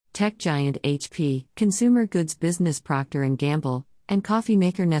Tech giant HP, consumer goods business Procter Gamble, and coffee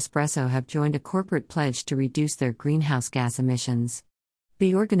maker Nespresso have joined a corporate pledge to reduce their greenhouse gas emissions.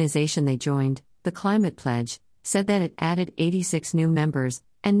 The organization they joined, the Climate Pledge, said that it added 86 new members,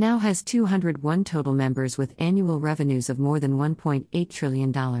 and now has 201 total members with annual revenues of more than $1.8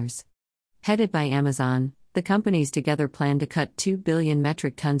 trillion. Headed by Amazon, the companies together plan to cut 2 billion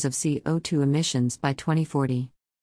metric tons of CO2 emissions by 2040.